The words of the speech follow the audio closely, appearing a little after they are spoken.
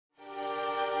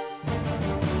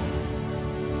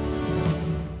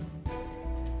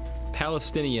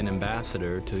Palestinian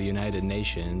ambassador to the United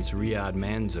Nations, Riyad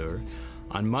Mansour,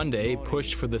 on Monday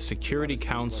pushed for the Security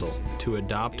Council to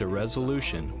adopt a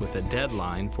resolution with a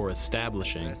deadline for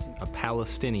establishing a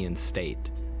Palestinian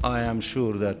state. I am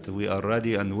sure that we are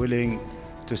ready and willing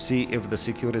to see if the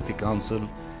Security Council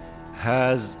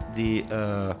has the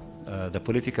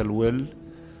political will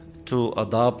to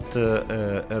adopt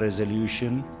a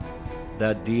resolution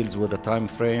that deals with a time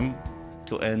frame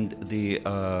to end the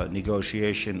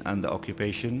negotiation and the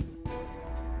occupation.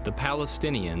 The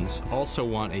Palestinians also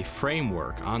want a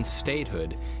framework on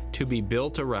statehood to be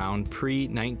built around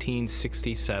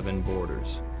pre-1967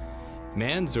 borders.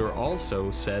 Mansour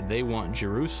also said they want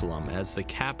Jerusalem as the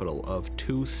capital of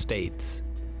two states.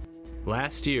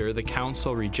 Last year, the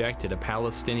Council rejected a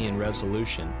Palestinian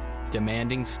resolution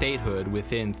demanding statehood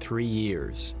within 3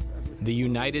 years. The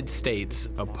United States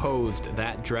opposed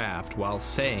that draft while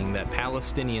saying that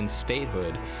Palestinian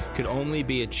statehood could only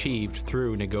be achieved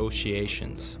through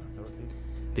negotiations.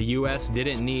 The U.S.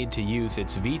 didn't need to use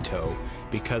its veto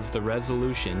because the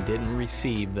resolution didn't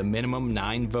receive the minimum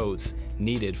 9 votes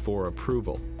needed for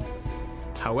approval.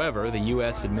 However, the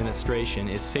U.S. administration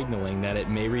is signaling that it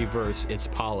may reverse its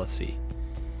policy.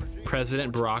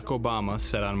 President Barack Obama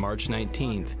said on March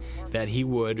 19th that he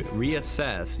would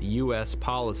reassess U.S.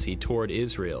 policy toward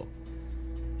Israel.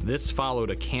 This followed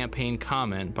a campaign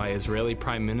comment by Israeli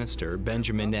Prime Minister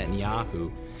Benjamin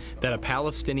Netanyahu that a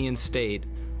Palestinian state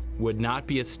would not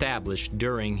be established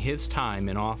during his time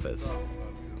in office.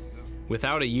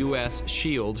 Without a U.S.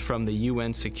 shield from the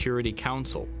UN Security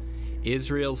Council,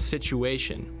 Israel's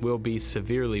situation will be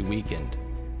severely weakened.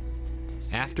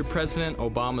 After President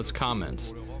Obama's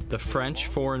comments, the French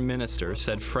foreign minister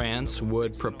said France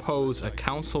would propose a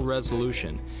council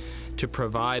resolution to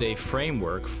provide a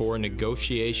framework for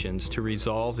negotiations to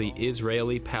resolve the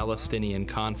Israeli-Palestinian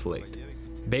conflict.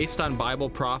 Based on Bible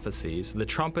prophecies, the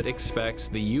trumpet expects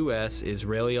the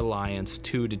U.S.-Israeli alliance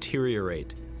to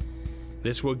deteriorate.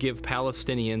 This will give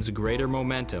Palestinians greater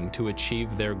momentum to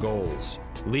achieve their goals,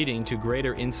 leading to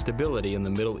greater instability in the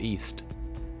Middle East.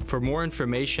 For more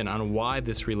information on why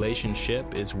this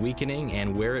relationship is weakening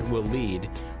and where it will lead,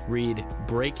 read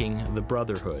Breaking the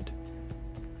Brotherhood.